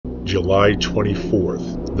July 24th,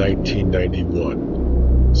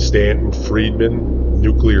 1991. Stanton Friedman,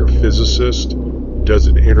 nuclear physicist, does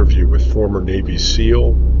an interview with former Navy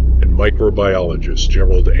SEAL and microbiologist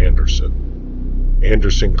Gerald Anderson.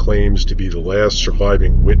 Anderson claims to be the last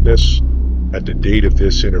surviving witness at the date of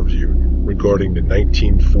this interview regarding the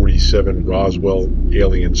 1947 Roswell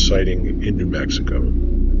alien sighting in New Mexico.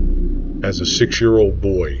 As a 6-year-old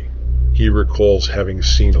boy, he recalls having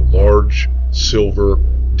seen a large, silver,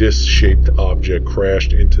 disc-shaped object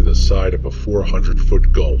crashed into the side of a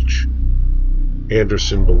 400-foot gulch.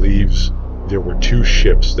 Anderson believes there were 2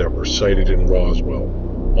 ships that were sighted in Roswell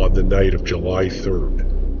on the night of July 3rd,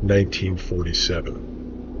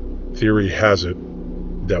 1947. Theory has it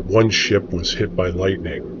that one ship was hit by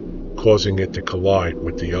lightning, causing it to collide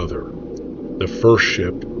with the other. The first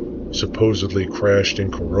ship supposedly crashed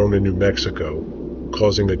in Corona, New Mexico,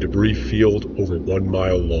 causing a debris field over 1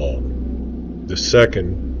 mile long. The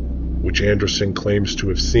second, which Anderson claims to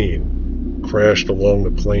have seen, crashed along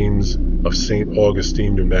the plains of St.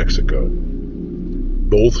 Augustine, New Mexico.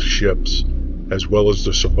 Both ships, as well as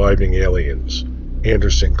the surviving aliens,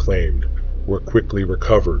 Anderson claimed, were quickly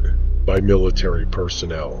recovered by military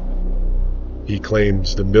personnel. He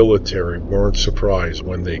claims the military weren't surprised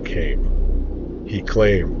when they came. He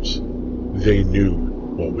claims they knew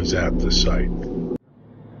what was at the site.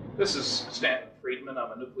 This is Stanton Friedman.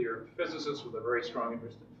 I'm a nuclear physicist with a very strong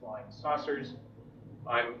interest in flying saucers.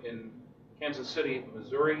 I'm in Kansas City,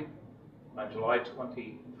 Missouri on July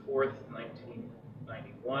 24th,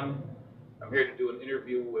 1991. I'm here to do an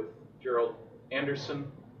interview with Gerald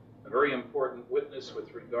Anderson, a very important witness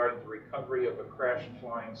with regard to the recovery of a crashed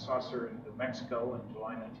flying saucer in New Mexico in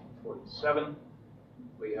July 1947.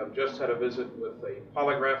 We have just had a visit with a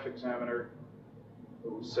polygraph examiner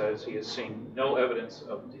who says he has seen no evidence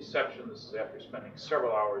of deception. This is after spending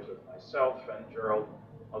several hours with myself and Gerald,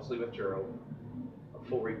 mostly with Gerald. A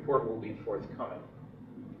full report will be forthcoming.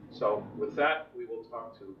 So with that, we will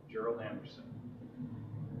talk to Gerald Anderson.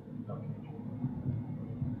 Okay.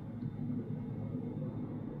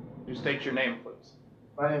 You state your name, please.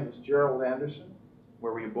 My name is Gerald Anderson.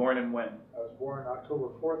 Where were you born and when? I was born October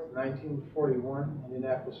 4th, 1941,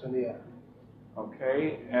 Indianapolis, Indiana.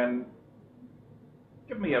 Okay, and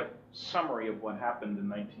give me a summary of what happened in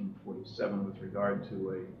 1947 with regard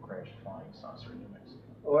to a crashed flying saucer in New Mexico.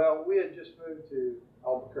 Well, we had just moved to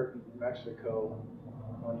Albuquerque, New Mexico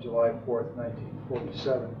on July 4th,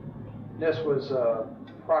 1947. This was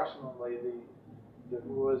approximately the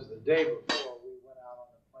day before we went out on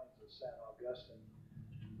the plains of San Augustine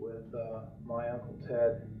with my Uncle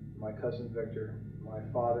Ted, my cousin Victor, my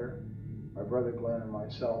father, my brother Glenn, and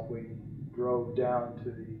myself. We drove down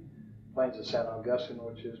to the plains of San Augustine,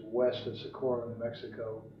 which is west of Socorro, New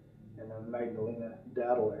Mexico, in the Magdalena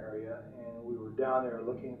Daddle area, and we were down there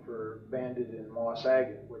looking for banded and moss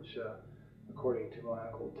agate, which, according to my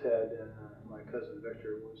Uncle Ted and my cousin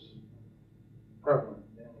Victor, was prevalent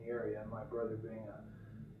in the area, and my brother being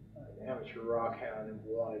an amateur rock hound and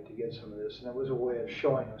wanted to get some of this, and it was a way of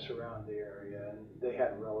showing us around the area, and they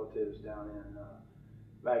had relatives down in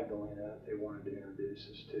Magdalena that they wanted to introduce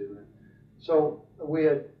us to. And so we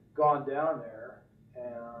had gone down there,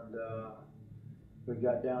 and we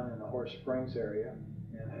got down in the Horse Springs area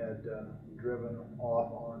and had driven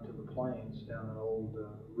off onto the plains down an old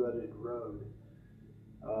rutted road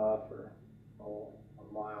for a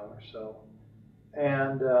mile or so,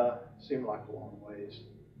 and seemed like a long ways.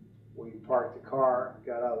 We parked the car,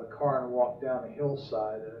 got out of the car, and walked down the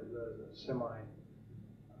hillside of the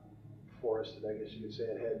semi-forested, I guess you could say.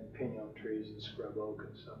 It had pinon trees and scrub oak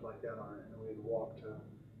and stuff like that on it. And we'd walked,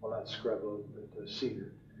 well, not scrub oak, but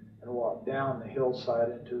cedar, and walked down the hillside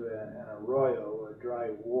into an arroyo, a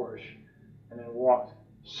dry wash, and then walked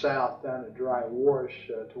south down the dry wash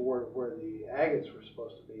toward where the agates were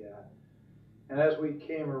supposed to be at. And as we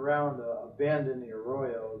came around a bend in the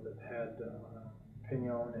arroyo that had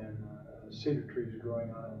pinon and cedar trees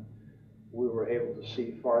growing on it, we were able to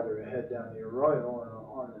see farther ahead down the arroyo, and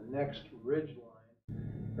on the next ridge line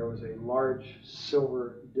there was a large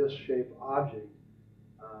silver disc-shaped object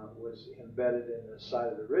was embedded in the side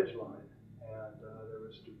of the ridge line, and there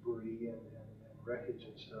was debris and wreckage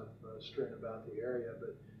and stuff strewn about the area,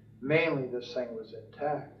 but mainly this thing was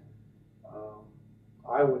intact.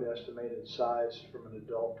 I would estimate its size from an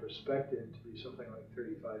adult perspective to be something like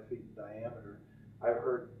 35 feet in diameter. I've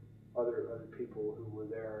heard other people who were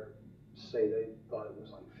there say they thought it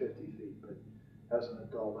was like 50 feet, but as an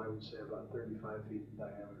adult I would say about 35 feet in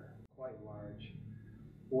diameter, quite large.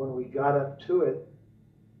 When we got up to it,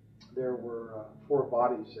 there were 4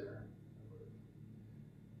 bodies there,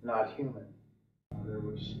 not human. There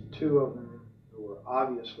was 2 of them who who were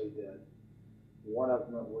obviously dead. One of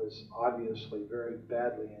them was obviously very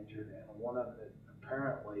badly injured, and one of them that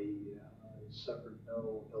apparently suffered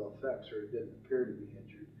no ill effects or didn't appear to be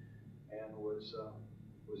injured, and was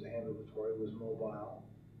ambulatory, was mobile.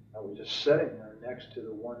 I was just sitting there next to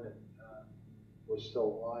the one that was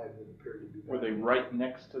still alive that appeared to be badly. Were they right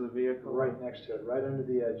next to the vehicle? Right next to it, right under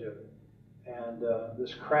the edge of it. And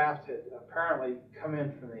this craft had apparently come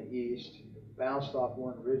in from the east, bounced off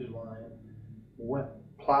one ridge line, went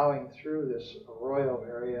plowing through this arroyo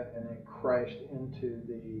area, and then crashed into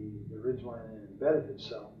the ridge line and embedded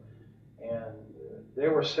itself. And they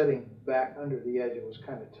were sitting back under the edge. It was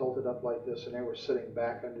kind of tilted up like this, and they were sitting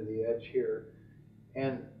back under the edge here.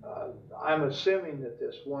 And I'm assuming that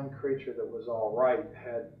this one creature that was all right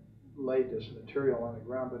had laid this material on the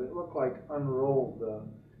ground, but it looked like unrolled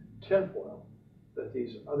tinfoil that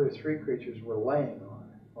these other three creatures were laying on,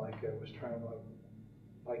 like it was trying to,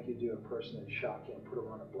 like you do a person in shock and put them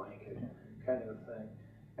on a blanket, kind of a thing.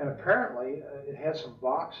 And apparently it had some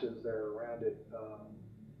boxes there around it,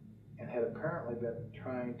 and had apparently been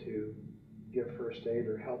trying to give first aid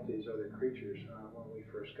or help these other creatures when we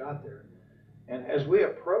first got there. And as we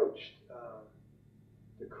approached,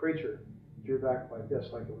 the creature drew back like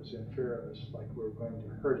this, like it was in fear of us, like we were going to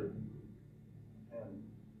hurt it. And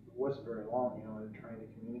it wasn't very long, you know, trying to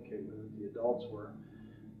communicate with it. The adults were.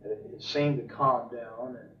 It seemed to calm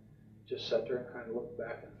down and just sat there and kind of looked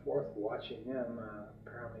back and forth, watching him,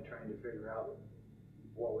 apparently trying to figure out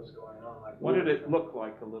what was going on. Like, what did it look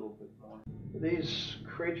like a little bit more? These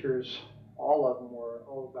creatures, all of them were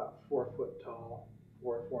about 4 foot tall,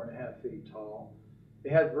 4.5 feet tall. They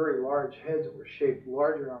had very large heads that were shaped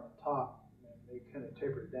larger on the top, and they kind of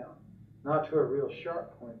tapered down. Not to a real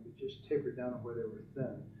sharp point, but just tapered down where they were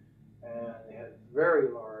thin. And they had very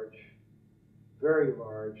large,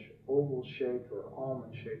 oval-shaped or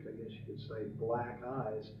almond-shaped, I guess you could say, black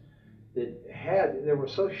eyes. They were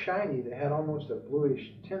so shiny, they had almost a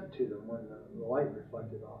bluish tint to them when the light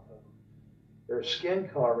reflected off of them. Their skin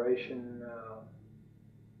coloration,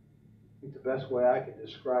 I think the best way I could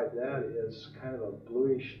describe that is kind of a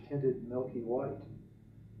bluish tinted milky white.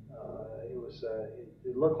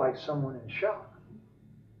 It looked like someone in shock.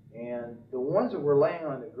 And the ones that were laying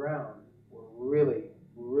on the ground were really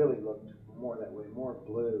looked more that way, more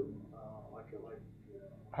blue,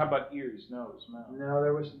 How about ears, nose, mouth? No,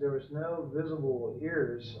 there was no visible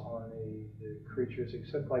ears on the creatures,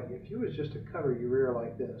 except like if you was just to cover your ear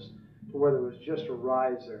like this, to where there was just a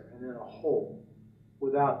rise there and then a hole,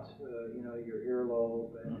 without your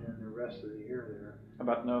earlobe and the rest of the ear there. How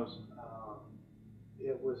about nose?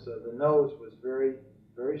 It was the nose was very,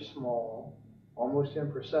 very small, almost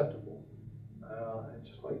imperceptible, and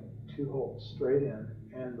just like 2 holes straight in,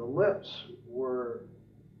 and the lips were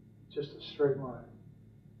just a straight line.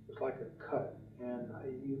 It was like a cut, and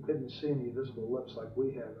you couldn't see any visible lips like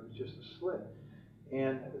we have. It was just a slit,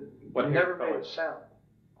 and What it hair never color? made a sound.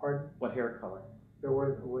 Pardon? What hair color? There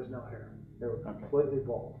was no hair. They were completely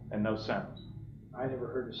bald. And no sounds? I never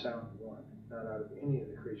heard a sound of one, not out of any of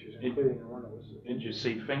the creatures, including the one that was. Did you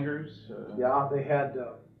see fingers? Yeah, they had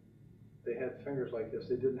fingers like this.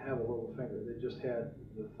 They didn't have a little finger. They just had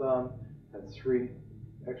the thumb, had 3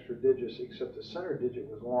 extra digits, except the center digit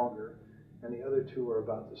was longer, and the other 2 were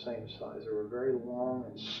about the same size. They were very long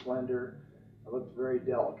and slender. It looked very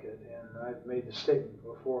delicate, and I've made the statement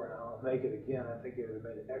before, and I'll make it again. I think it would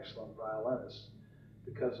have made excellent violinists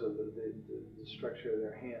because of the structure of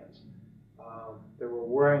their hands. They were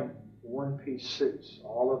wearing one-piece suits.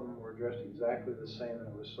 All of them were dressed exactly the same, and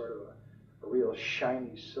it was sort of a real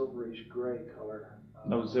shiny, silverish gray color.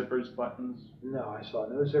 No zippers, buttons? No, I saw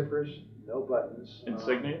no zippers, no buttons.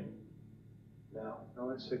 Insignia? No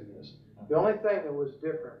insignias. The only thing that was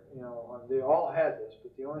different, they all had this,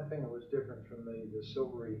 but the only thing that was different from the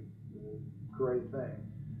silvery gray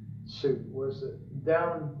suit was that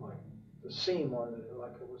down like the seam on it,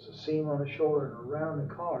 like it was a seam on the shoulder, and around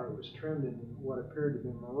the collar it was trimmed in what appeared to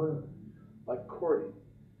be maroon, like cording.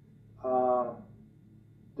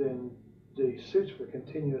 Then the suits were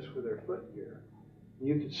continuous with their footgear.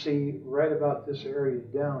 You could see right about this area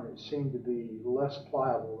down, it seemed to be less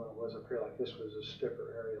pliable than it was up here, like this was a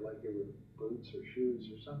stiffer area, like it was boots or shoes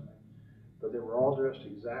or something. But they were all dressed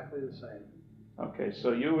exactly the same. Okay,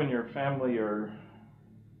 so you and your family are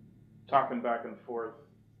talking back and forth,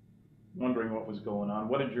 wondering what was going on.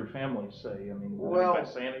 What did your family say? I mean, did anybody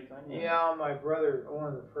say anything? Yeah, my brother, one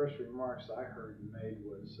of the first remarks I heard made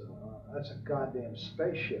was, that's a goddamn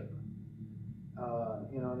spaceship.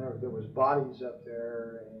 There was bodies up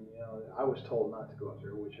there, and I was told not to go up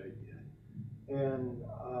there, which I did. And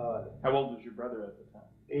how old was your brother at the time?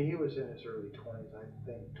 He was in his early 20s, I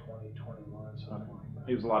think 20, 21, something like that.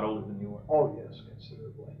 He was a lot older than you were. Oh, yes,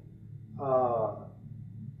 considerably.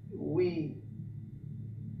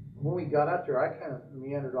 When we got out there, I kind of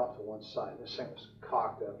meandered off to one side. This thing was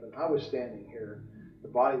cocked up, and I was standing here. The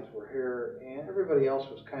bodies were here, and everybody else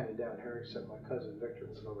was kind of down here, except my cousin Victor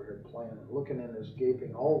was over here playing and looking in this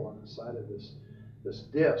gaping hole on the side of this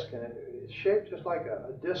disc, and it's shaped just like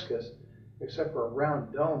a discus, except for a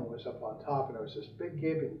round dome was up on top, and there was this big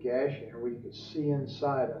gaping gash in here where you could see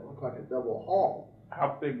inside, and it looked like a double hall.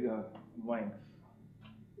 How big length?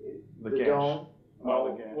 The gash. Dome?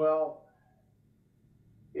 The gash. Well,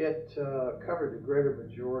 it covered the greater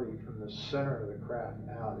majority from the center of the craft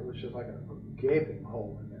out. It was just like a gaping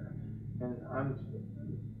hole in there. And I'm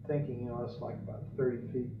thinking, it's like about 30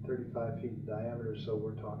 feet, 35 feet in diameter, so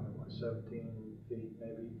we're talking about 17 feet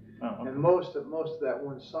maybe. Oh, okay. And most of that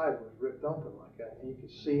one side was ripped open like that. And you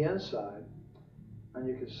could see inside, and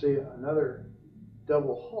you could see another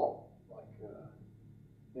double hull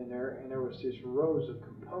in there, and there was these rows of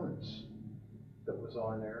components that was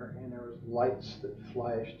on there, and there was lights that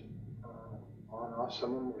flashed on and off.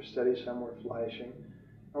 Some of them were steady, some were flashing.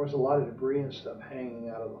 There was a lot of debris and stuff hanging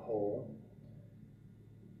out of the hole.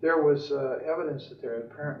 There was evidence that there had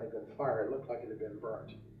apparently been fire. It looked like it had been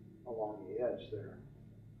burnt along the edge there.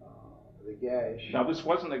 The gash. Now, this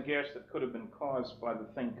wasn't a gash that could have been caused by the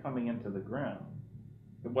thing coming into the ground.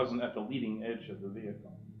 It wasn't at the leading edge of the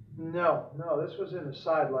vehicle. No, this was in the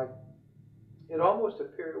side, like, it almost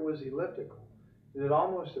appeared, it was elliptical. It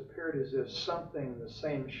almost appeared as if something the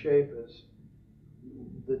same shape as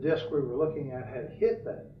the disc we were looking at had hit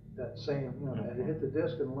that same, had hit the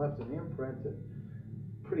disc and left an imprint that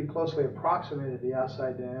pretty closely approximated the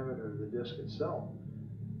outside diameter of the disc itself.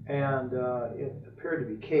 And it appeared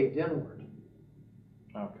to be caved inward.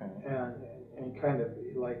 Okay. And kind of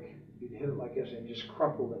like, you'd hit it like this and just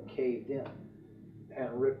crumpled and caved in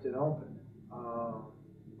and ripped it open.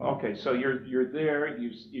 Okay, so you're there,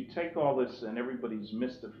 you take all this and everybody's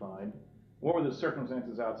mystified. What were the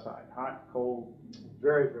circumstances outside? Hot, cold?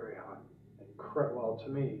 Very, very hot. Well, to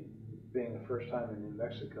me, being the first time in New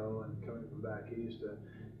Mexico and coming from back east,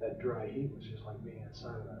 that dry heat was just like being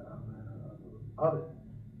inside of an oven.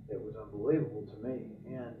 It was unbelievable to me.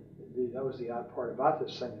 And that was the odd part about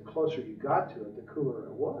this thing. The closer you got to it, the cooler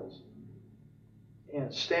it was.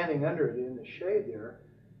 And standing under it in the shade there,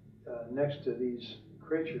 next to these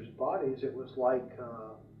creatures' bodies, it was like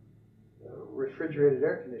refrigerated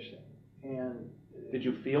air conditioning. And did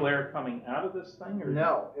you feel air coming out of this thing? Or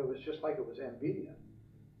no, it was just like it was ambient.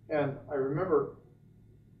 And I remember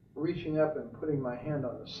reaching up and putting my hand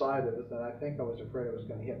on the side of it, and I think I was afraid it was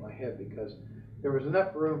going to hit my head because there was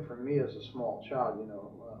enough room for me as a small child,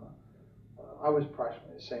 I was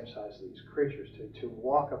approximately the same size as these creatures to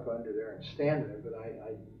walk up under there and stand in it, but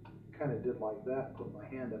I kind of did like that, put my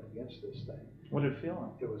hand up against this thing. What did it feel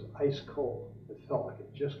like? It was ice cold. It felt like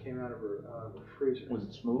it just came out of a freezer. Was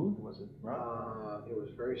it smooth? Was it rough? It was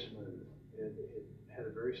very smooth. It had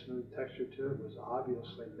a very smooth texture to it. It was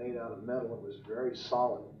obviously made out of metal. It was very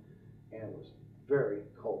solid, and it was very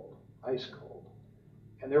cold, ice cold.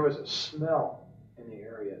 And there was a smell in the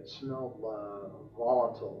area. It smelled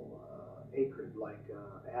volatile, acrid, like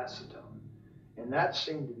acetone. And that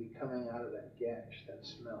seemed to be coming out of that gash, that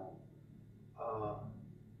smell.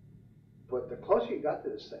 But the closer you got to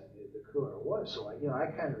this thing, the cooler it was. So I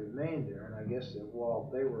kind of remained there, and I guess that while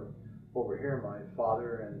they were over here, my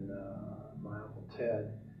father and my Uncle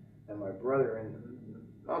Ted and my brother, and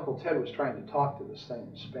Uncle Ted was trying to talk to this thing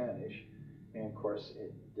in Spanish, and of course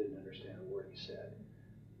it didn't understand a word he said.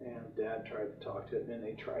 And Dad tried to talk to it, and then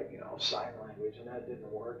they tried, sign language, and that didn't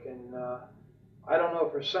work. And I don't know,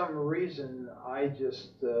 for some reason, I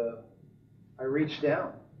just, I reached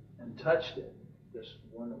down and touched it, this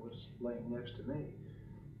one that was laying next to me.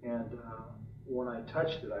 And when I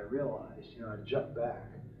touched it, I realized, I jumped back.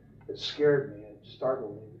 It scared me, it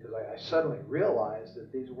startled me, because I suddenly realized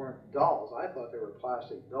that these weren't dolls. I thought they were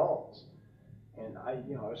plastic dolls. And I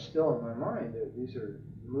was still in my mind that these are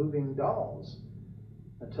moving dolls.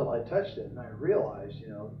 Until I touched it, and I realized,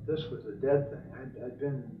 this was a dead thing.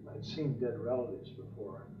 I'd seen dead relatives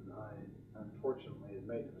before, and I unfortunately had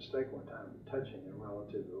made the mistake one time of touching a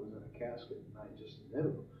relative that was in a casket, and I just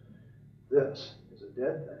knew this is a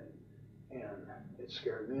dead thing. And it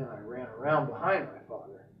scared me, and I ran around behind my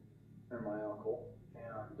father and my uncle,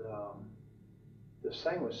 and this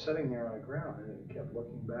thing was sitting there on the ground, and it kept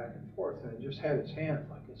looking back and forth, and it just had its hands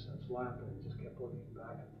like this in its lap, and it just kept looking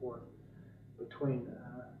back and forth between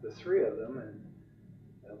the three of them, and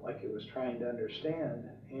like it was trying to understand.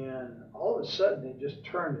 And all of a sudden, it just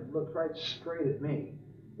turned and looked right straight at me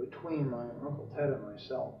between my Uncle Ted and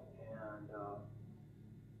myself. And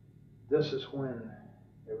this is when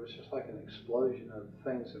it was just like an explosion of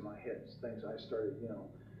things in my head, things I started,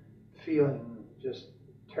 feeling just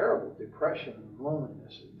terrible depression and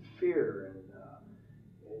loneliness and fear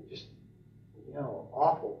and just,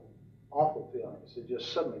 awful feelings. It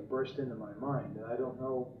just suddenly burst into my mind. And I don't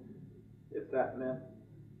know if that meant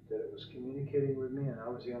that it was communicating with me and I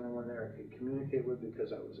was the only one there I could communicate with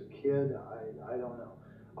because I was a kid. I don't know.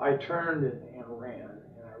 I turned and ran.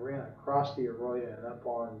 And I ran across the arroyo and up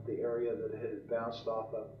on the area that it had bounced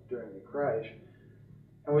off of during the crash.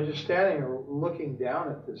 And was just standing there looking down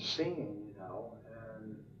at the scene,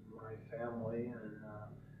 and my family, and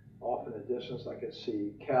off in the distance I could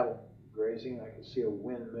see cattle grazing, I could see a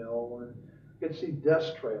windmill, and I could see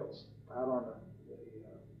dust trails out on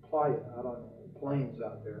the playa, out on the plains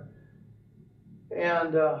out there.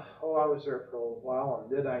 And I was there for a little while,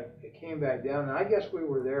 and then I came back down, and I guess we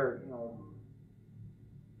were there,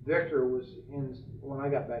 Victor was when I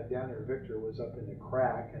got back down there, Victor was up in the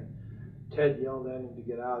crack, and Ted yelled at him to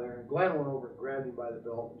get out of there, and Glenn went over and grabbed him by the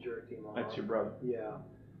belt and jerked him off. That's your brother? Yeah,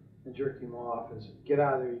 and jerked him off and said, get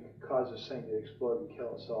out of there, you could cause this thing to explode and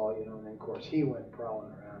kill us all, and then of course he went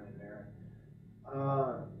prowling around in there.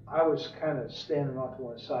 I was kind of standing off to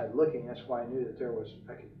one side looking, that's why I knew that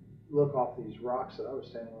I could look off these rocks that I was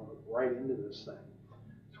standing on right into this thing.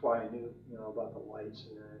 That's why I knew, about the lights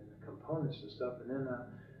and the components and stuff. And then,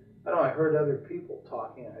 I heard other people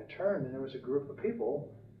talking, and I turned, and there was a group of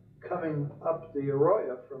people coming up the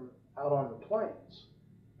arroyo from out on the plains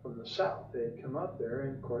from the south. They had come up there,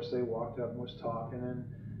 and of course they walked up and was talking. And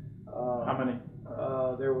how many?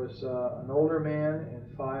 There was an older man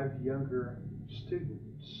and 5 younger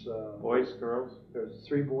students. Boys, girls? There was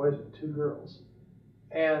 3 boys and 2 girls.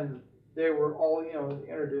 And they were all,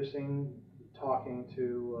 introducing, talking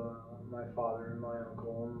to my father and my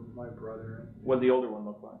uncle and my brother. What did the older one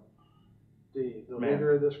look like? The man.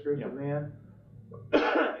 leader of this group, Yeah. the man,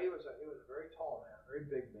 he was a very tall man, very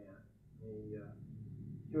big man.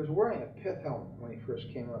 He was wearing a pith helmet when he first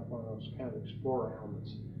came up, one of those kind of explorer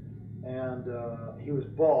helmets. And he was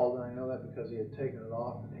bald, and I know that because he had taken it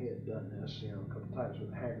off, and he had done this, a couple times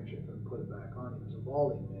with a handkerchief and put it back on. He was a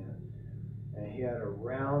balding man, and he had a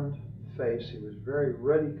round face. He was very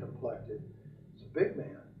ruddy complected. He's a big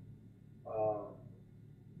man.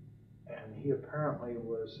 And he apparently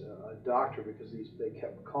was a doctor because they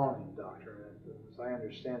kept calling him doctor. And as I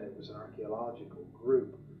understand it, it was an archaeological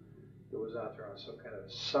group that was out there on some kind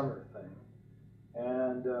of summer thing.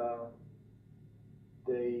 And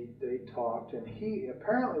they talked, and he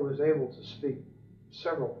apparently was able to speak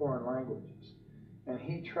several foreign languages. And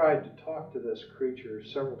he tried to talk to this creature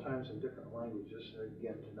several times in different languages,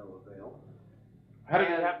 again to no avail. How did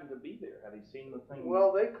he happen to be there? Had he seen the thing?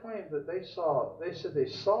 Well, they claimed that they said they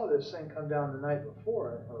saw this thing come down the night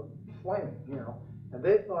before, flaming, and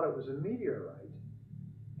they thought it was a meteorite.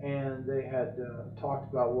 And they had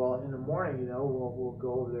talked about, well, in the morning, we'll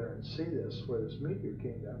go over there and see this, where this meteor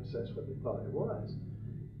came down, because that's what they thought it was.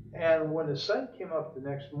 And when the sun came up the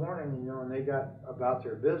next morning, and they got about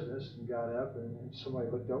their business and got up, and somebody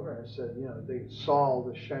looked over and said, they saw all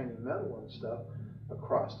the shiny metal and stuff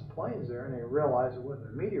across the plains there, and they realized it wasn't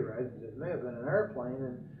a meteorite, it may have been an airplane,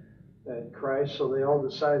 and that crashed. So they all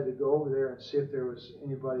decided to go over there and see if there was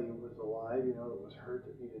anybody who was alive, that was hurt,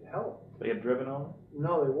 that needed help. They had driven over?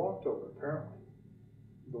 No, they walked over, apparently,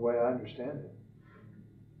 the way I understand it.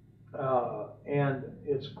 And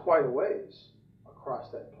it's quite a ways across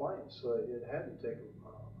that plain, so it had to take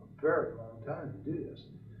a very long time to do this.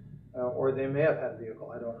 Or they may have had a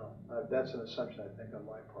vehicle, I don't know. That's an assumption, I think, on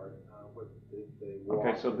my part. They walked.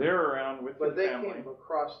 Okay, so they're around with But the they family. came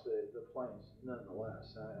across the plains,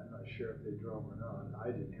 nonetheless. I'm not sure if they drove or not.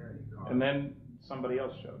 I didn't hear any cars. And then somebody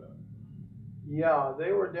else showed up. Yeah,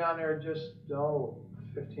 they were down there just,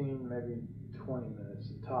 15, maybe 20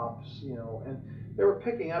 minutes at tops, and they were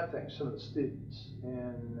picking up things, some of the students.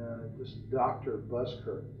 And this Dr.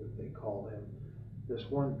 Buskirk, that they called him, this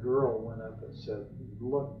one girl went up and said,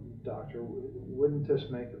 look, doctor, wouldn't this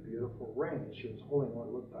make a beautiful ring? And she was holding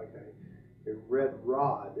what looked like a red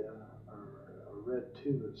rod, a red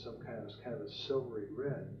tube of some kind. It was kind of a silvery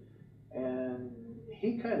red. And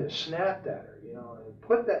he kind of snapped at her, and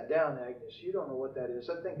put that down, Agnes. You don't know what that is.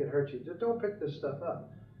 I think it hurt you. Just don't pick this stuff up.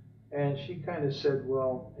 And she kind of said,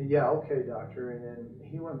 well, yeah, okay, doctor. And then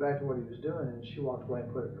he went back to what he was doing, and she walked away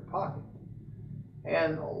and put it in her pocket.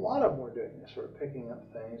 And a lot of them were doing this, sort of picking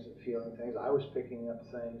up things and feeling things. I was picking up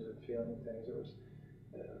things and feeling things. There was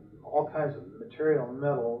all kinds of material and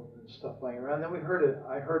metal and stuff laying around. Then we heard it.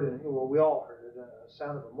 We all heard it, a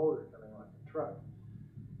sound of a motor coming like a truck.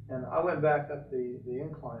 And I went back up the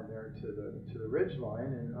incline there to the ridge line,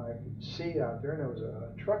 and I could see out there, and there was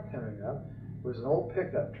a truck coming up. It was an old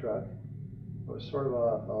pickup truck. It was sort of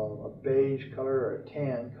a beige color or a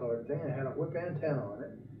tan colored thing, and it had a whip antenna on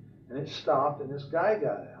it. And it stopped, and this guy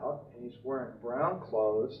got out, and he's wearing brown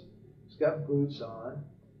clothes. He's got boots on,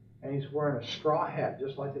 and he's wearing a straw hat,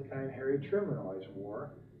 just like the kind Harry Truman always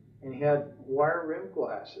wore. And he had wire-rimmed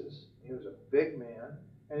glasses. He was a big man,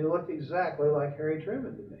 and he looked exactly like Harry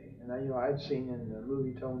Truman to me. And I'd seen in the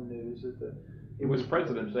movie tone news that he was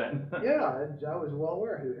president then. Yeah, I was well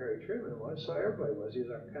aware who Harry Truman was, so everybody was. He was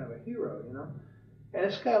kind of a hero, you know. And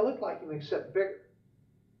this guy looked like him, except bigger.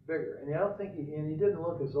 And I don't think he didn't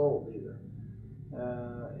look as old either.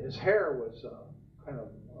 His hair was kind of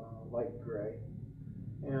light gray.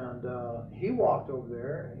 And he walked over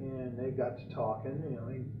there, and they got to talking, you know,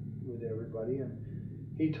 with everybody. And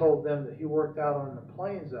he told them that he worked out on the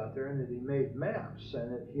plains out there, and that he made maps,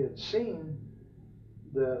 and that he had seen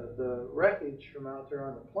the wreckage from out there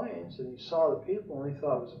on the plains, and he saw the people, and he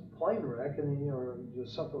thought it was a plane wreck, and he, you know,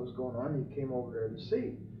 just something was going on, and he came over there to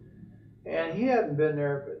see. And he hadn't been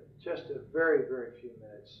there but just a very, very few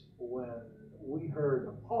minutes when we heard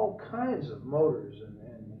all kinds of motors and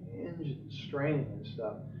engines straining and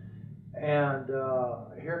stuff. And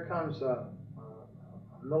here comes a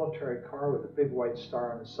military car with a big white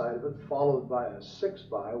star on the side of it, followed by a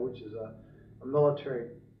 6x, which is a military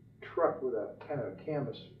truck with a kind of a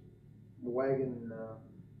canvas wagon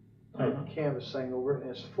type canvas thing over it,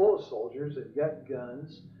 and it's full of soldiers. They've got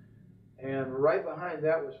guns, and right behind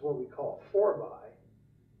that was what we call a 4x,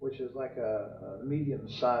 which is like a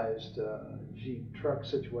medium-sized Jeep truck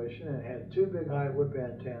situation, and it had two big high whip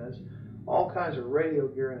antennas, all kinds of radio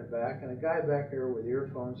gear in the back, and a guy back there with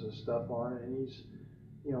earphones and stuff on, and he's,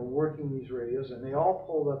 you know, working these radios, and they all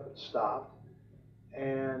pulled up and stopped.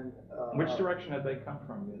 And which direction had they come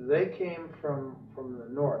from? They came from the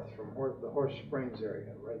north, from the Horse Springs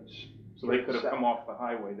area, right? So they could have come off the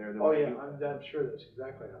highway there. Oh yeah, I'm sure that's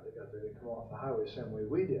exactly how they got there. They come off the highway the same way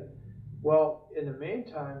we did. Well, in the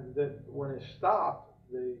meantime, when it stopped,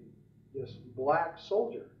 this black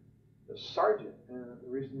soldier, the sergeant, and the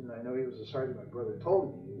reason I know he was a sergeant, my brother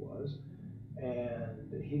told me he was,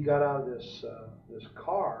 and he got out of this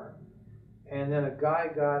car. And then a guy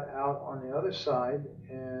got out on the other side,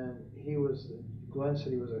 and Glenn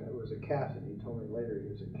said he was a captain. He told me later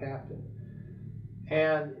he was a captain.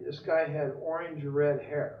 And this guy had orange-red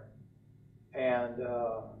hair. And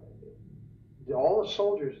all the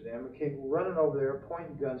soldiers then came running over there,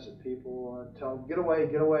 pointing guns at people, and telling them, get away,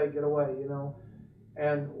 get away, get away, you know.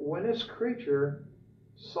 And when this creature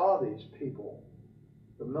saw these people,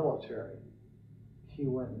 the military, he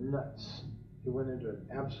went nuts. He went into an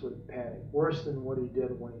absolute panic, worse than what he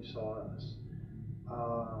did when he saw us.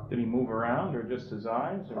 Did he move around, or just his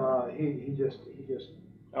eyes? Or? He just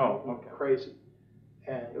okay. Crazy,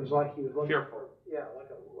 and it was like he was looking fearful.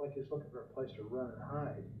 Like he was looking for a place to run and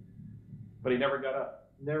hide. But he never got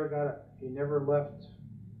up. Never got up. He never left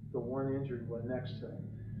the one injured one next to him.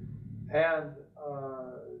 And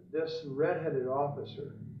this redheaded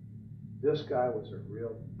officer, this guy was a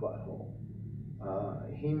real butthole.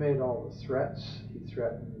 He made all the threats. He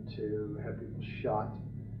threatened to have people shot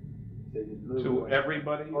if they didn't move to away.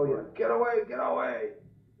 Everybody? Oh yeah, get away, get away.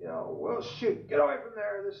 You know, we'll shoot. Get away from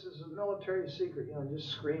there. This is a military secret. You know,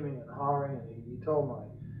 just screaming and hollering. And he told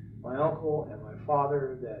my uncle and my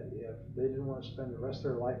father that if they didn't want to spend the rest of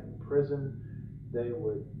their life in prison, they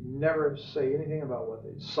would never say anything about what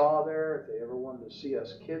they saw there. If they ever wanted to see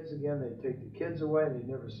us kids again, they'd take the kids away, and they'd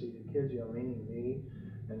never see the kids. You know, meaning me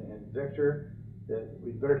and Victor. That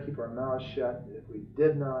we'd better keep our mouths shut. If we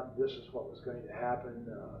did not, this is what was going to happen.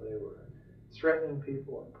 They were threatening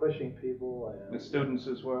people and pushing people, and the students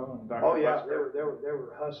as well. And Dr. Oh yeah, they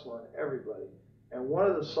were hustling everybody. And one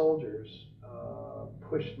of the soldiers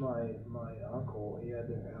pushed my uncle. He had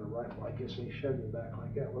a rifle, I guess, and he shoved him back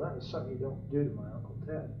like that. Well, that was something you don't do to my Uncle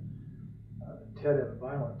Ted. Ted had a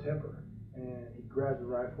violent temper, and he grabbed the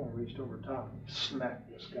rifle and reached over top and smacked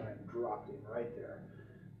this guy and dropped him right there.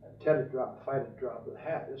 Ted had dropped, fight had dropped the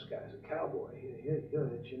hat. This guy's a cowboy. He'll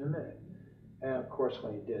hit you in a minute. And of course,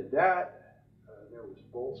 when he did that, there was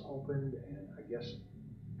bolts opened, and I guess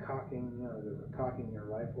cocking. You know, they were cocking their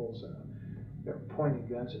rifles. They were pointing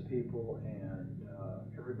guns at people, and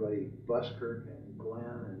everybody, Busker and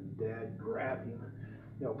Glenn and Dad, grabbed him.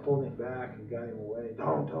 You know, pulled him back and got him away.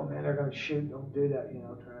 Don't, man, they're going to shoot. Don't do that. You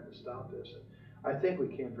know, trying to stop this. And I think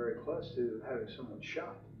we came very close to having someone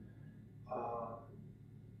shot.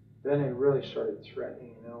 Then they really started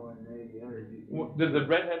threatening, you know, and they interviewed. Did the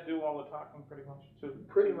redhead do all the talking, pretty much, too?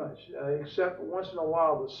 Pretty much, except once in a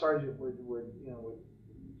while the sergeant would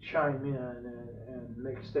chime in and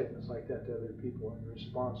make statements like that to other people in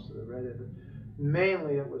response to the redheaded.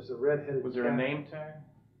 Mainly it was the redheaded. Was there a name tag?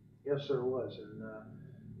 Yes, there was,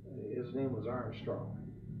 and his name was Armstrong.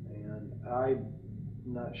 And I'm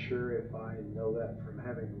not sure if I know that from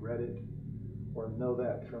having read it or know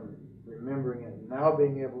that from remembering it, now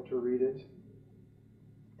being able to read it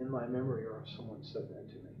in my memory, or if someone said that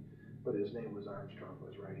to me. But his name was Armstrong,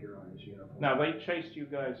 was right here on his uniform. Now, they chased you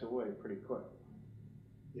guys away pretty quick.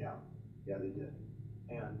 Yeah, they did.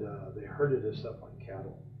 And they herded us up like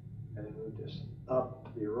cattle, and they moved us up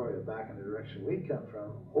the arroyo back in the direction we'd come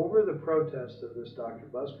from, over the protest of this Dr.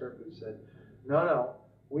 Buskirk, who said, no,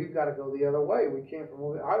 we've got to go the other way. We came from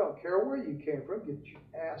over there. I don't care where you came from. Get your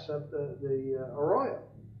ass up the arroyo.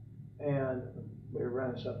 And they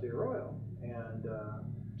ran us up the arroyo. And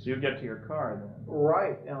so you get to your car then.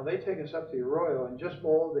 Right. Now, they take us up the arroyo, and just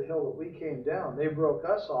below the hill that we came down, they broke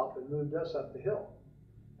us off and moved us up the hill.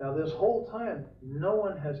 Now, this whole time, no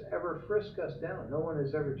one has ever frisked us down. No one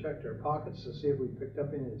has ever checked our pockets to see if we picked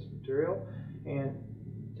up any of this material. And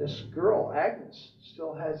this girl, Agnes,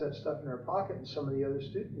 still has that stuff in her pocket, and some of the other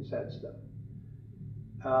students had stuff.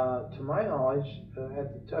 To my knowledge,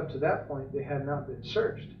 up to that point, they had not been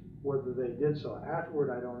searched. Whether they did so afterward,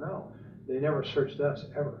 I don't know. They never searched us,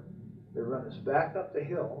 ever. They run us back up the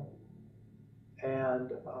hill,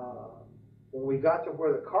 and when we got to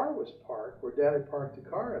where the car was parked, where Dad had parked the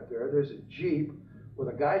car up there, there's a Jeep with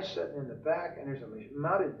a guy sitting in the back, and there's a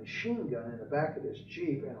mounted machine gun in the back of this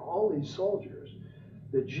Jeep, and all these soldiers.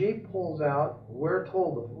 The Jeep pulls out. We're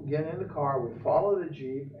told to get in the car. We follow the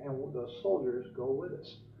Jeep, and the soldiers go with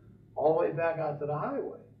us all the way back out to the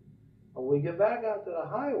highway. When we get back out to the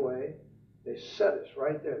highway, they set us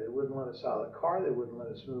right there. They wouldn't let us out of the car. They wouldn't let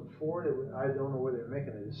us move forward. I don't know whether they were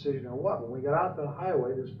making a decision or what. When we got out to the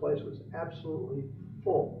highway, this place was absolutely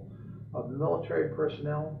full of military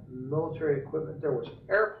personnel, military equipment. There was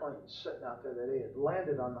airplanes sitting out there that they had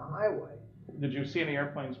landed on the highway. Did you see any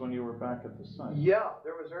airplanes when you were back at the site? Yeah,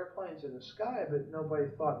 there was airplanes in the sky, but nobody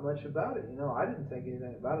thought much about it. I didn't think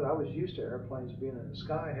anything about it. I was used to airplanes being in the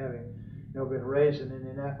sky, having been raised in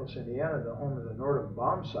Indianapolis, Indiana, the home of the Northern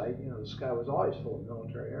bomb site. The sky was always full of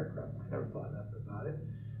military aircraft. I never thought nothing about it.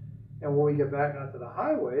 And when we get back out to the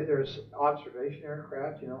highway, there's observation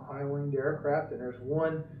aircraft, high-winged aircraft, and there's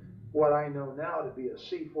one, what I know now to be a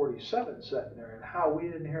C-47 sitting there, and how we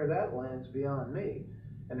didn't hear that land's beyond me.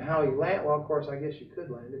 And how he landed, well, of course, I guess you could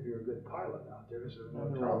land if you're a good pilot out there, because there's no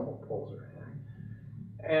telephone poles or anything.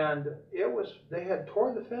 And they had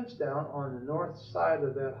tore the fence down on the north side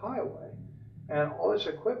of that highway, and all this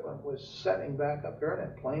equipment was setting back up there, and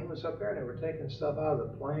that plane was up there, and they were taking stuff out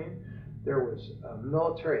of the plane. There was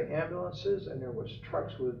military ambulances, and there was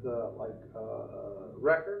trucks with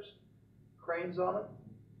wreckers, cranes on them,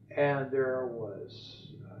 and there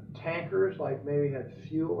was tankers, like maybe had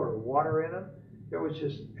fuel or water in them. There was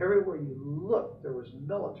just, everywhere you looked, there was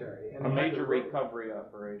military. And a major recovery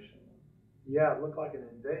operation. Yeah, it looked like an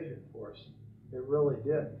invasion force. It really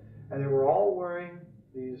did. And they were all wearing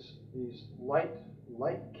these light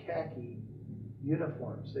khaki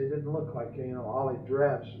uniforms. They didn't look like, olive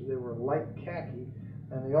drabs. They were light khaki,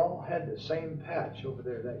 and they all had the same patch over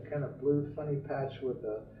there, that kind of blue funny patch with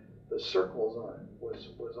the circles on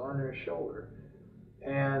it was on their shoulder.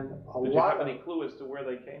 And Did you have any clue as to where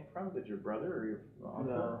they came from? Did your brother or your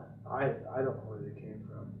uncle? No, I don't know where they came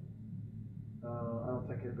from. I don't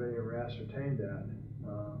think anybody ever ascertained that.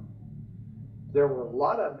 There were a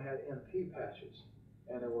lot of them had MP patches,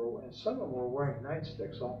 and some of them were wearing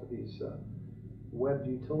nightsticks off of these webbed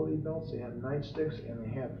utility belts. They had nightsticks, and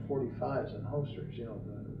they had 45s and holsters.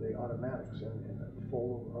 The automatics in a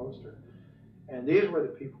full holster. And these were the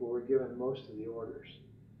people who were given most of the orders.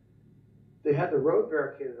 They had the road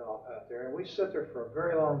barricaded off out there, and we sat there for a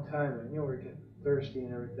very long time, and we were getting thirsty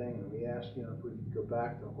and everything, and we asked, if we could go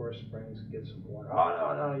back to Horse Springs and get some water.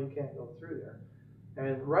 Oh, no, you can't go through there.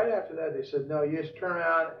 And right after that, they said, no, you just turn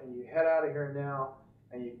around and you head out of here now,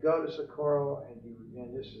 and you go to Socorro,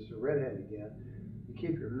 and this is a redhead again. You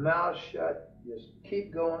keep your mouth shut, just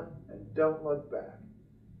keep going, and don't look back.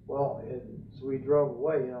 Well, so we drove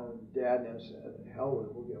away, and Dad and I said, hell with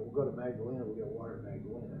it, we'll go to Magdalena, we'll get water in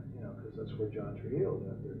Magdalena, because that's where John Trujillo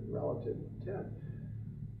lived, their relative with Ted.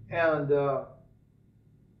 And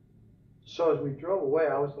so as we drove away,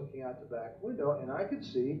 I was looking out the back window, and I could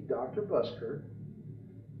see Dr. Buskirk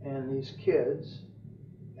and these kids,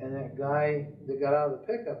 and that guy that got out of the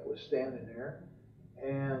pickup was standing there,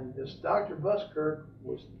 and this Dr. Buskirk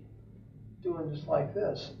was doing just like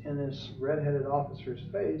this in this redheaded officer's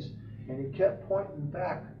face, and he kept pointing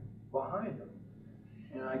back behind him.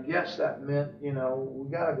 And I guess that meant, we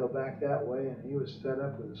got to go back that way. And he was fed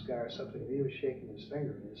up with this guy or something. He was shaking his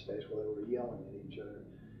finger in his face while they were yelling at each other.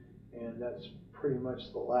 And that's pretty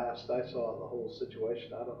much the last I saw of the whole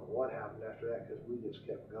situation. I don't know what happened after that because we just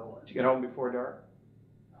kept going. Did you get home before dark?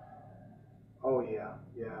 Oh, yeah.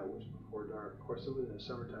 Yeah, it was before dark. Of course, it was in the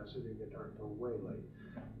summertime, so it didn't get dark until way late.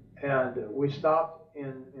 And we stopped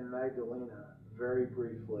in Magdalena very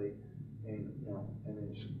briefly, and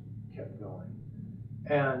then just kept going.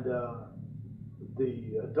 And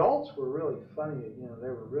the adults were really funny. They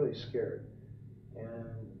were really scared. And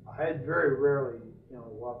I had very rarely,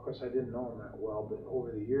 well, of course I didn't know him that well, but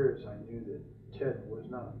over the years I knew that Ted was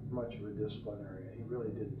not much of a disciplinarian. He really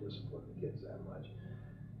didn't discipline the kids that much.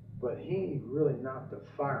 But he really knocked the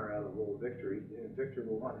fire out of old Victor. Victor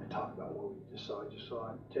wanted to talk about what we just saw.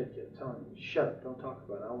 And Ted kept telling him, shut up, don't talk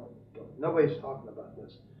about it. Nobody's talking about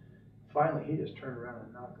this. Finally, he just turned around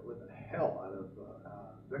and knocked the living hell out of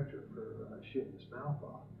Victor for shooting his mouth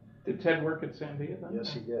off. Did Ted work at Sandia then?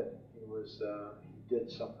 Yes, he did. He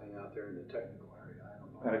did something out there in the technical area. I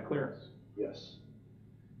don't know. Had a clearance? Yes.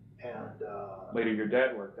 And later, your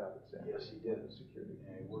dad worked out at Sandia? Yes, he did. Security.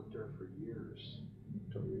 And he worked there for years.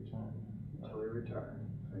 Until he retired. Until he retired.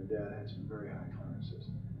 And Dad had some very high clearances.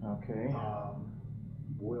 Okay.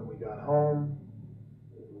 When we got home,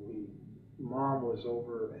 Mom was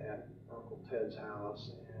over at Uncle Ted's house,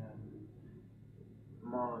 and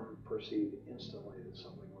Mom perceived instantly that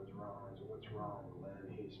something was wrong. I said, what's wrong,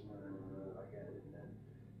 Glenn? He's again. And then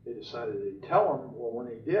they decided to tell him. Well, when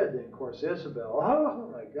they did, then of course Isabel, oh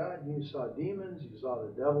my God, you saw demons, you saw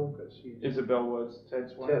the devil, because Isabel was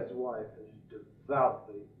Ted's wife? Ted's wife.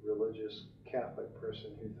 Devoutly religious Catholic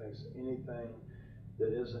person who thinks anything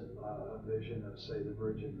that isn't a vision of, say, the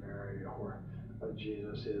Virgin Mary or of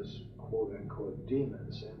Jesus is quote unquote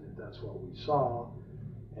demons, and that's what we saw.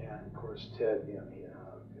 And of course, Ted,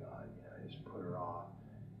 just put her off.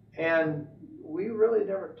 And we really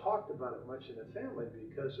never talked about it much in the family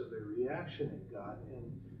because of the reaction it got.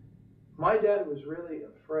 And my dad was really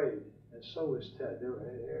afraid. And so was Ted.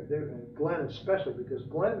 And Glenn especially, because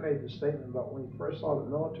Glenn made the statement about when he first saw the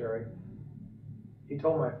military, he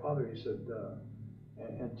told my father, he said,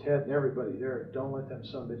 and Ted and everybody there, don't let them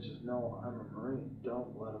some bitches know I'm a Marine.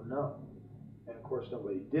 Don't let them know. And of course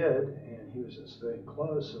nobody did, and he was in civilian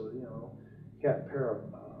clothes, so, he had a pair of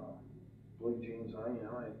blue jeans on,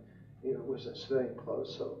 and it was in civilian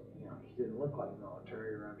clothes, so, he didn't look like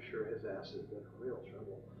military, or I'm sure his ass had been in real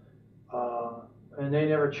trouble. And they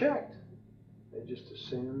never checked. They just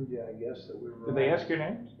assumed, I guess, that we were. Did they ask your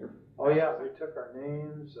names? Oh, yeah, they took our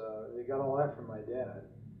names. They got all that from my dad.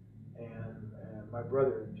 And my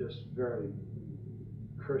brother just very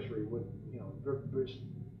cursory would, just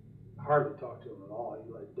hardly talk to him at all.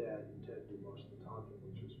 He let Dad and Ted do most of the talking,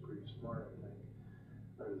 which was pretty smart, I think,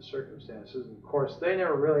 under the circumstances. And of course, they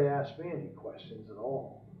never really asked me any questions at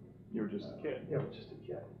all. You were just a kid. Yeah, I was just a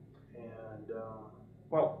kid. And,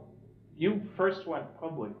 well, you first went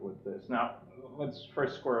public with this. Now, let's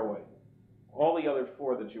first square away. All the other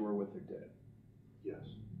four that you were with are dead. Yes.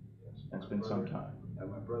 It's been some time.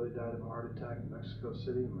 And my brother died of a heart attack in Mexico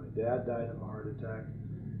City. My dad died of a heart attack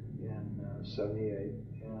in '78.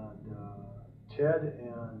 And Ted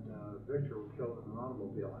and Victor were killed in an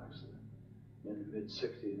automobile accident in the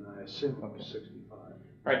mid-'60s, and I assume it was '65.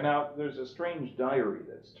 Right, now, there's a strange diary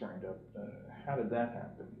that's turned up. How did that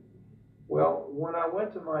happen? Well, when I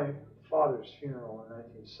went to my father's funeral in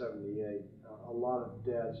 1978, a lot of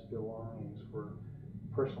Dad's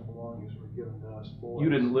personal belongings were given to us boys. You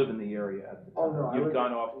didn't live in the area at the time. Oh, no. You'd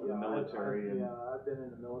gone off to the military. I've been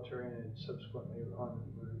in the military, and subsequently, on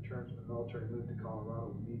return from the military, moved to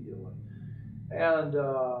Colorado immediately. And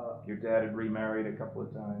your dad had remarried a couple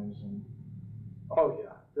of times. Oh,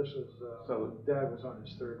 yeah. This was, Dad was on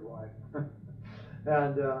his third wife.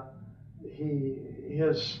 And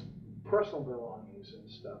his personal belongings and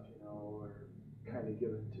stuff, were kind of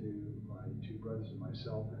given to my two brothers and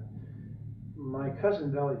myself. And my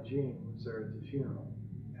cousin Valley Jean was there at the funeral.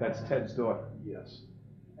 That's Ted's daughter. Yes.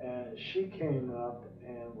 And she came up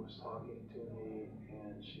and was talking to me,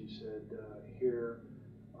 and she said, here,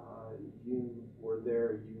 you were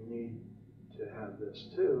there, you need to have this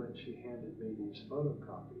too. And she handed me these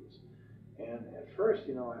photocopies. And at first,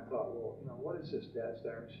 I thought, well, what is this, Dad's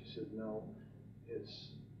diary? She said, no, it's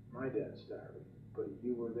my dad's diary, but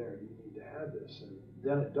you were there, you need to have this. And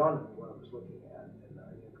then it dawned on me what I was looking at, and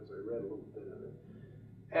because I read a little bit of it.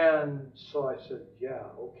 And so I said, yeah,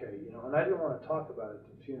 okay, and I didn't want to talk about it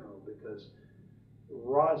at the funeral because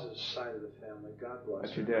Roz's side of the family, God bless her.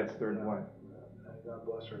 That's your dad's third wife. God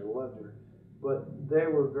bless her, I loved her. But they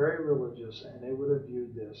were very religious, and they would have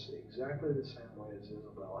viewed this exactly the same way as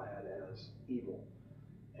Isabel had, as evil.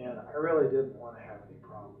 And I really didn't want to have any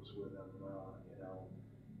problems with them.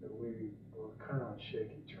 We were kind of on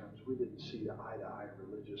shaky terms. We didn't see eye to eye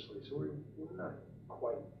religiously, so we're not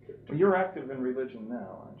quite good. Well, you're active in religion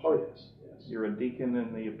now, aren't you? Oh, yes. You're a deacon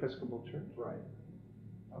in the Episcopal Church? Right.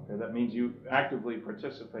 Okay, that means you actively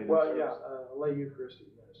participate in Well, service. yeah, lay Eucharistic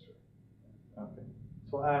minister. Okay.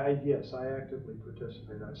 So I actively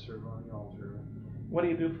participate. I serve on the altar. What do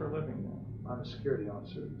you do for a living now? I'm a security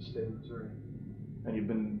officer in the state of Missouri. And you've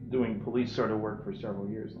been doing police sort of work for several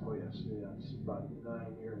years now. Oh, yes, about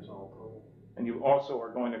 9 years all told. And you also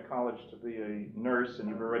are going to college to be a nurse, and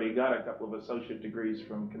you've already got a couple of associate degrees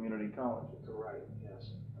from community colleges. Right,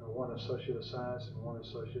 yes. One Associate of Science and one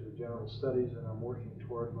Associate of General Studies, and I'm working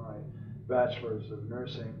toward my Bachelor's of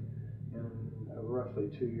Nursing. In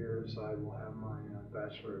roughly 2 years, I will have my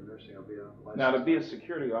Bachelor of Nursing. I'll be a licensed. Now, to be a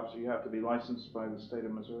security officer, you have to be licensed by the state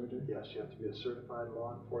of Missouri, do you? Yes, you have to be a certified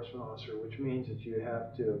law enforcement officer, which means that you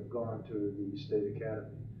have to have gone to the state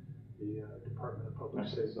academy, the Department of Public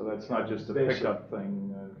Safety. So that's not just a Basic. pickup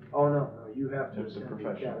thing. Oh, no, you have to It's a attend the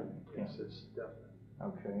professional. academy. Yes, it's definite.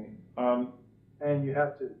 Okay. And you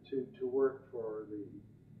have to work for the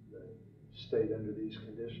state under these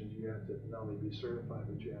conditions. You have to not only be certified,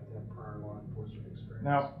 but you have to have prior law enforcement experience.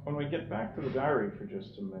 Now, when we get back to the diary for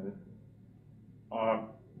just a minute,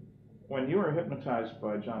 when you were hypnotized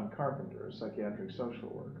by John Carpenter, a psychiatric social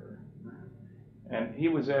worker, and he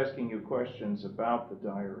was asking you questions about the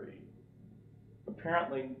diary,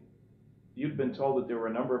 apparently you'd been told that there were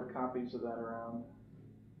a number of copies of that around?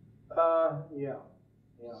 Yeah.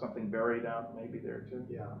 Something buried out maybe there too?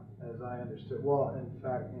 Yeah, as I understood. Well, in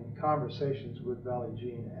fact, in conversations with Valley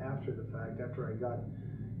Jean after the fact, after I got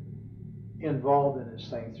involved in this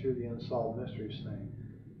thing through the Unsolved Mysteries thing,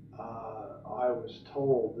 I was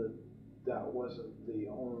told that that wasn't the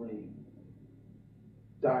only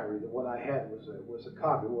diary. That what I had was a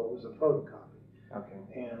copy. Well, it was a photocopy. Okay.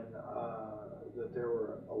 And that there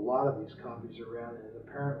were a lot of these copies around, and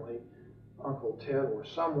apparently Uncle Ted or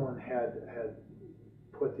someone had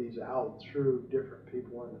put these out through different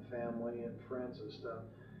people in the family and friends and stuff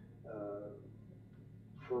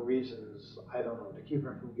for reasons, I don't know, to keep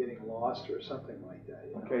them from getting lost or something like that.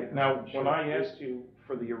 Okay, now when I asked you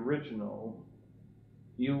for the original,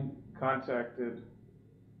 you contacted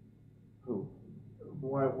who?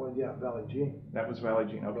 Well, yeah, Valley Jean. That was Valley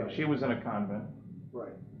Jean. Okay, Right. She was in a convent.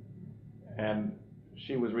 Right. And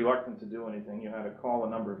she was reluctant to do anything. You had to call a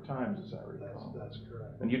number of times, as I recall. That's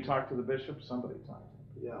correct. And you talked to the bishop? Somebody talked.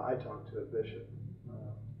 Yeah, I talked to a bishop.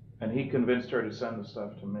 And he convinced her to send the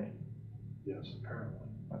stuff to me. Yes, apparently.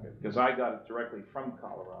 Okay, because I got it directly from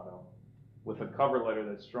Colorado with a cover letter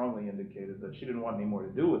that strongly indicated that she didn't want any more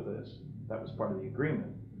to do with this. That was part of the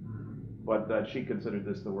agreement. But that she considered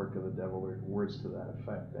this the work of the devil, or words to that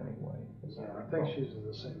effect anyway. Yeah, I think she's of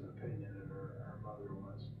the same opinion that her mother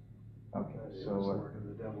was. Okay, That it so was the work of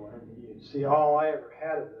the devil. And you see, all I ever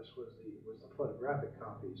had of this was the photographic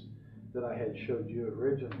copies that I had showed you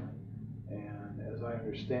originally. And as I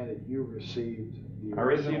understand it, you received the original. I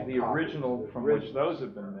received the copies, original the from original. which those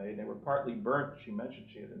have been made. They were partly burnt. She mentioned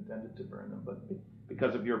she had intended to burn them, but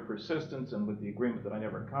because of your persistence and with the agreement that I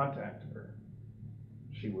never contact her,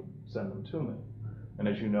 she would send them to me. And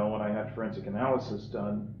as you know, when I had forensic analysis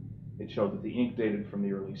done, it showed that the ink dated from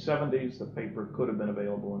the early 70s. The paper could have been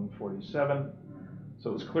available in 47.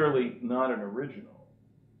 So it was clearly not an original.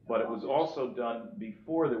 But it was also done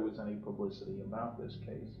before there was any publicity about this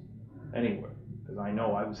case. Anyway, because I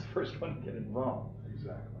know I was the first one to get involved.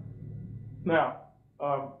 Exactly. Now,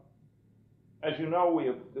 as you know, we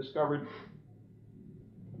have discovered,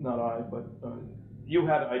 not I, but you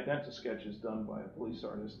had identi-sketches done by a police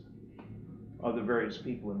artist of the various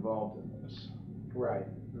people involved in this. Right.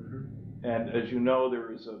 Mm-hmm. And as you know,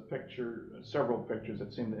 there is a picture, several pictures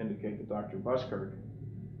that seem to indicate that Dr. Buskirk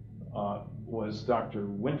was Dr.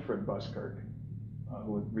 Winfred Buskirk,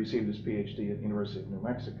 who had received his PhD at the University of New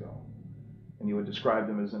Mexico. And you had described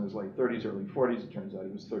him as in his late 30s, early 40s. It turns out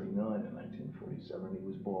he was 39 in 1947. He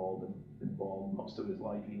was bald and been bald most of his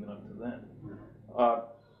life, even up to then.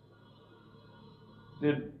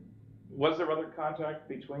 Was there other contact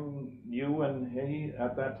between you and he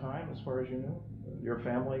at that time, as far as you knew? Your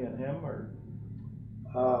family and him, or?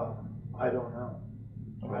 I don't know.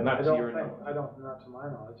 Okay, not to your knowledge. Not to my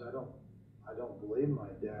knowledge. I don't believe my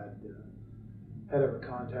dad had ever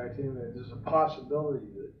contacted him. There's a possibility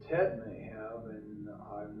that Ted may have, and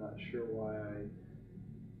I'm not sure why.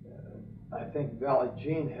 I think Valley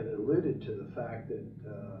Jean had alluded to the fact that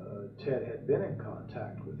Ted had been in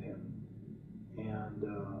contact with him, and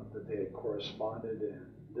that they had corresponded and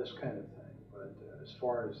this kind of thing. But as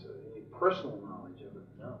far as any personal knowledge of it,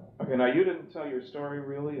 no. Okay, now you didn't tell your story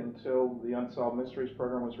really until the Unsolved Mysteries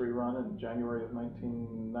program was rerun in January of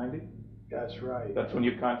 1990? That's right. That's when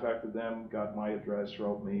you contacted them, got my address,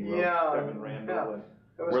 wrote me, wrote Yeah, Kevin Randall, yeah. and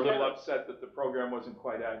It was we're a little kind of- upset that the program wasn't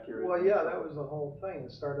quite accurate. Well, yeah, that was the whole thing.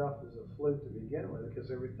 It started off as a fluke to begin with,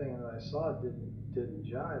 because everything that I saw didn't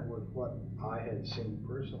jive with what I had seen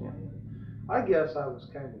personally. Yeah. And I guess I was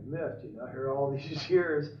kind of miffed, you know. Here all these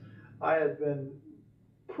years, I had been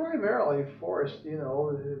primarily forced, you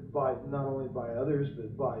know, by not only by others,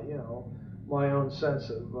 but by, you know, my own sense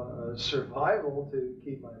of survival to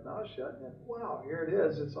keep my mouth shut. And wow, here it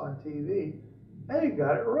is. It's on TV. And you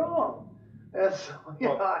got it wrong. And so,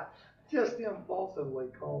 I just impulsively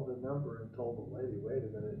called the number and told the lady, wait a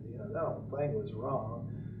minute, you know, that whole thing was wrong.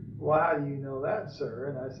 Well, how do you know that, sir?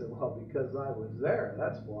 And I said, well, because I was there.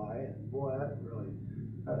 That's why. And boy,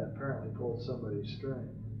 that apparently pulled somebody's string.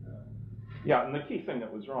 Yeah, and the key thing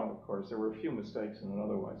that was wrong, of course, there were a few mistakes in an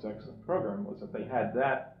otherwise excellent program, was that they had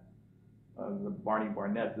that, the Barney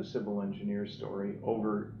Barnett, the civil engineer story,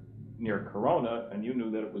 over near Corona, and you knew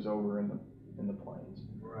that it was over in the plains.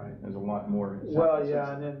 Right. There's a lot more. Well,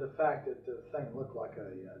 yeah, and then the fact that the thing looked like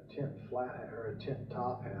a tin flat hat or a tin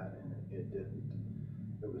top hat, and it didn't.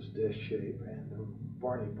 It was disc shape, and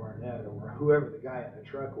Barney Barnett, or whoever the guy in the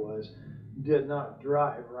truck was, did not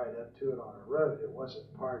drive right up to it on a road. It wasn't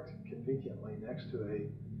parked conveniently next to a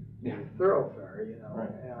thoroughfare, you know. Right.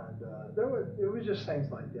 And it was just things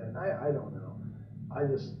like that. And I don't know. I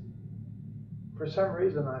just, for some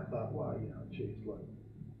reason, I thought, well, you know, geez, look.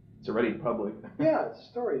 It's already public. Yeah, the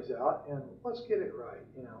story's out, and let's get it right,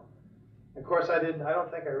 you know. Of course, I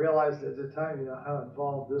don't think I realized at the time, you know, how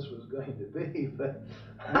involved this was going to be, but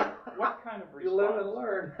what kind of response? You live and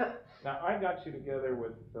learn. Now, I got you together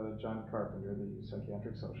with John Carpenter, the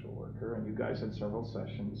psychiatric social worker, and you guys had several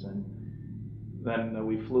sessions, and then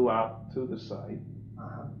we flew out to the site.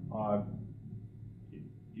 Uh-huh.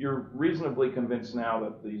 You're reasonably convinced now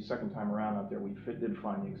that the second time around out there, we did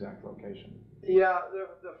find the exact location. Yeah,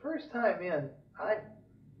 the first time in,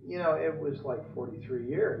 you know, it was like 43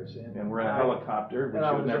 years. And we're in a helicopter, which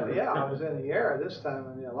I you never... Yeah, I was in the air this time,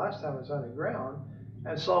 and the last time I was underground.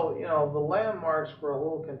 And so, you know, the landmarks were a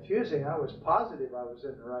little confusing. I was positive I was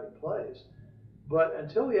in the right place. But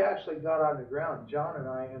until we actually got on the ground, John and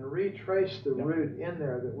I, and retraced the route in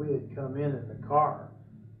there that we had come in the car,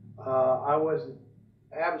 I wasn't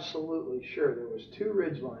absolutely sure. There was two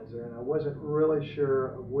ridge lines there, and I wasn't really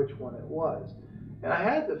sure of which one it was. And I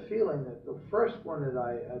had the feeling that the first one that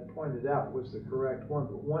I had pointed out was the correct one,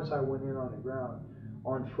 but once I went in on the ground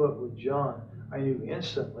on foot with John, I knew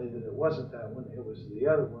instantly that it wasn't that one, it was the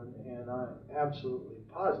other one, and I'm absolutely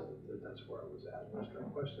positive that that's where I was at. There's no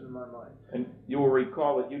question in my mind. And you will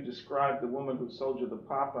recall that you described the woman who sold you the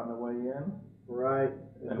pop on the way in? Right.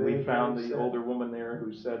 And we found the older woman there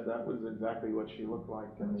who said that was exactly what she looked like.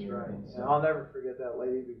 That's right. And I'll never forget that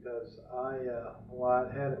lady, because I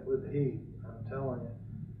had it with the heat. I'm telling you.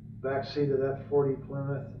 Back seat of that 40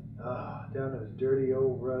 Plymouth, down those dirty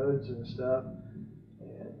old roads and stuff,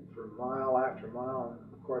 and for mile after mile.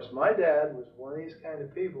 And of course, my dad was one of these kind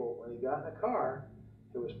of people. When he got in a car,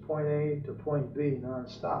 it was point A to point B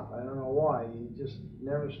nonstop. I don't know why. He just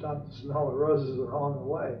never stopped to smell the roses along the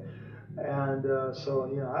way. And so,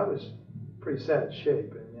 you know, I was pretty sad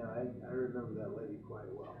shape, and you know, I remember that lady quite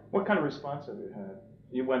well. What kind of response have you had?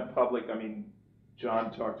 You went public. I mean,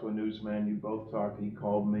 John talked to a newsman. You both talked. He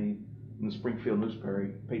called me. In the Springfield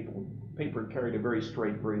newspaper, paper carried a very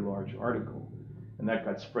straight, very large article, and that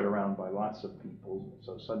got spread around by lots of people.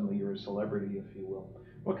 So suddenly you're a celebrity, if you will.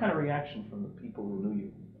 What kind of reaction from the people who knew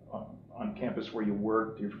you on campus where you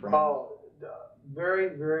worked, your friends? Oh, very,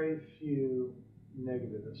 very few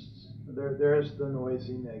negativists. There's the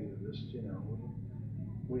noisy negativists, you know.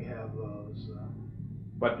 We have those.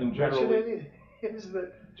 But in general,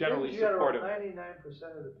 generally supportive.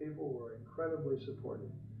 99% of the people were incredibly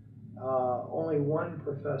supportive. Only one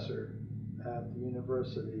professor at the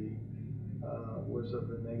university was of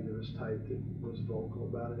the negativist type that was vocal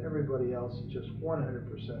about it. Everybody else just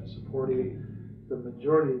 100% supportive. The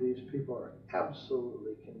majority of these people are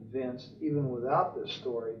absolutely convinced, even without this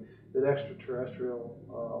story, that extraterrestrial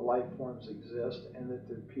life forms exist, and that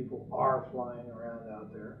the people are flying around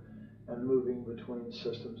out there and moving between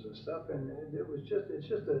systems and stuff. And it's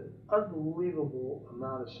just an unbelievable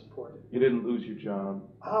amount of support. You didn't lose your job.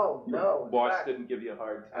 Oh, no. Your boss didn't give you a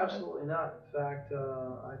hard time. Absolutely not. In fact,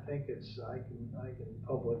 I think I can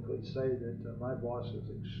publicly say that my boss is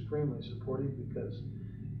extremely supportive, because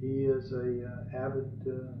he is a avid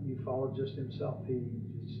ufologist himself. He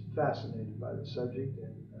is fascinated by the subject,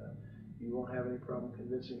 and you won't have any problem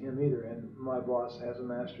convincing him either. And my boss has a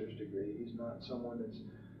master's degree. He's not someone that's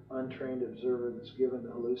untrained observer that's given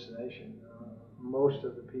to hallucination. Most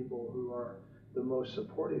of the people who are the most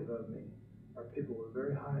supportive of me are people with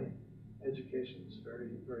very high educations, very,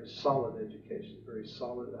 very solid educations, very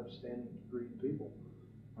solid, upstanding, degree people,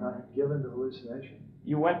 not given to hallucination.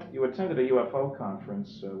 You attended a UFO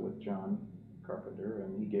conference with John Carpenter,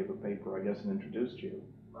 and he gave a paper, I guess, and introduced you.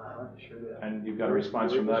 Sure did. And you've got a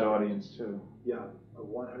response from that audience too. Yeah,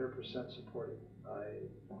 100% supportive. I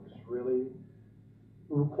was really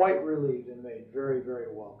quite relieved and made very, very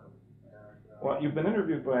welcome. And, well, you've been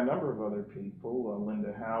interviewed by a number of other people,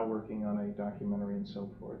 Linda Howe working on a documentary and so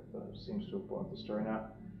forth, seems to have bought the story now.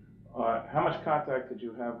 How much contact did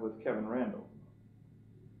you have with Kevin Randall?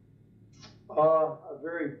 A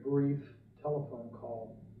very brief telephone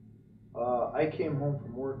call. I came home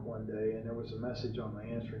from work one day and there was a message on my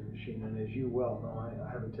answering machine, and as you well know,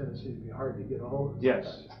 I have a tendency to be hard to get a hold of.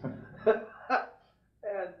 Yes. And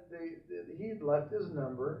he'd left his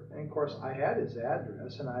number, and of course I had his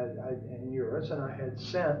address and yours, and I had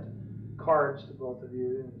sent cards to both of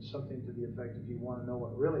you and something to the effect, if you want to know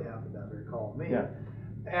what really happened out there, call me. Yeah.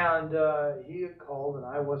 And he had called and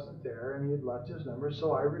I wasn't there, and he had left his number,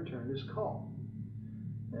 so I returned his call.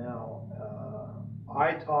 Now,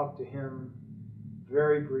 I talked to him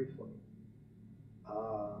very briefly,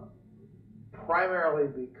 primarily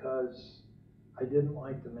because I didn't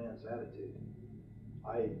like the man's attitude.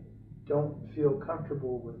 I don't feel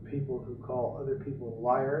comfortable with people who call other people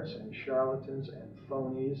liars and charlatans and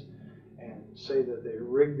phonies and say that they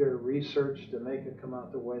rig their research to make it come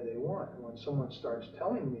out the way they want. And when someone starts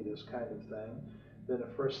telling me this kind of thing, then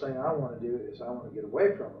the first thing I want to do is I want to get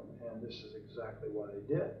away from them, and this is exactly what I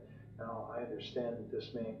did. Now, I understand that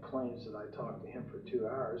this man claims that I talked to him for 2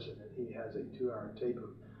 hours and that he has a 2-hour tape of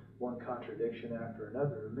one contradiction after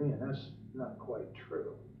another of me, and that's not quite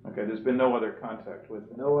true. Okay, there's been no other contact with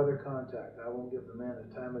him? No other contact. I won't give the man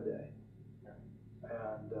a time of day.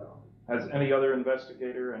 And has any other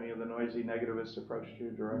investigator, any of the noisy negativists approached you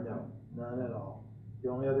directly? No, none at all. The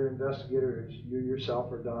only other investigator is you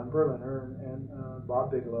yourself, or Don Berliner, and Bob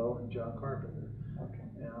Bigelow, and John Carpenter. Okay.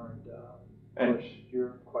 And of course,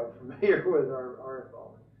 you're quite familiar with our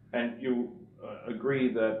involvement. And you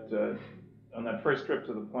agree that on that first trip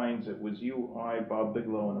to the plains, it was you, I, Bob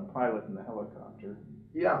Bigelow, and a pilot in the helicopter?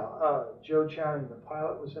 Yeah, Joe Channing, the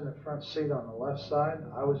pilot, was in the front seat on the left side.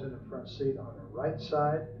 I was in the front seat on the right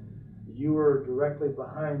side. You were directly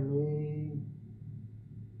behind me.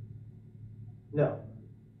 No.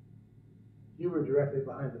 You were directly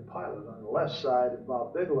behind the pilot on the left side, and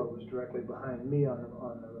Bob Bigelow was directly behind me on the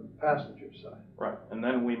passenger side. Right, and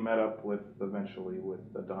then we met up eventually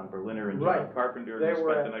with Don Berliner and John Right. Carpenter, and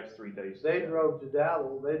we spent the next 3 days They together. drove to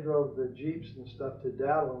Daddle. They drove the Jeeps and stuff to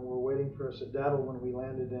Daddle, and were waiting for us at Daddle when we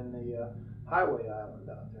landed in the highway island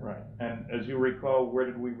out there. Right, and as you recall, where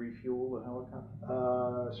did we refuel the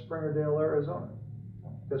helicopter? Springerdale, Arizona.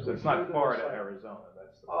 So it's not far to Arizona.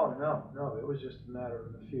 That's the Oh, no, it was just a matter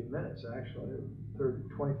of a few minutes, actually.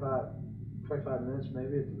 25 minutes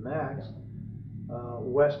maybe at the max,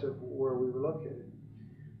 west of where we were located.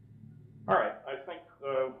 All right, I think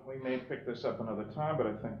we may pick this up another time, but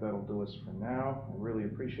I think that'll do us for now. I really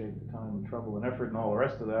appreciate the time and trouble and effort and all the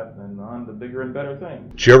rest of that, and on to bigger and better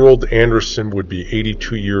things. Gerald Anderson would be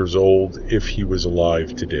 82 years old if he was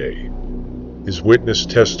alive today. His witness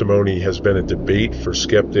testimony has been a debate for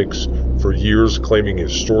skeptics for years, claiming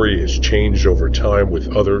his story has changed over time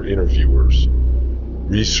with other interviewers.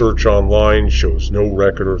 Research online shows no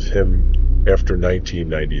record of him after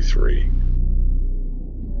 1993.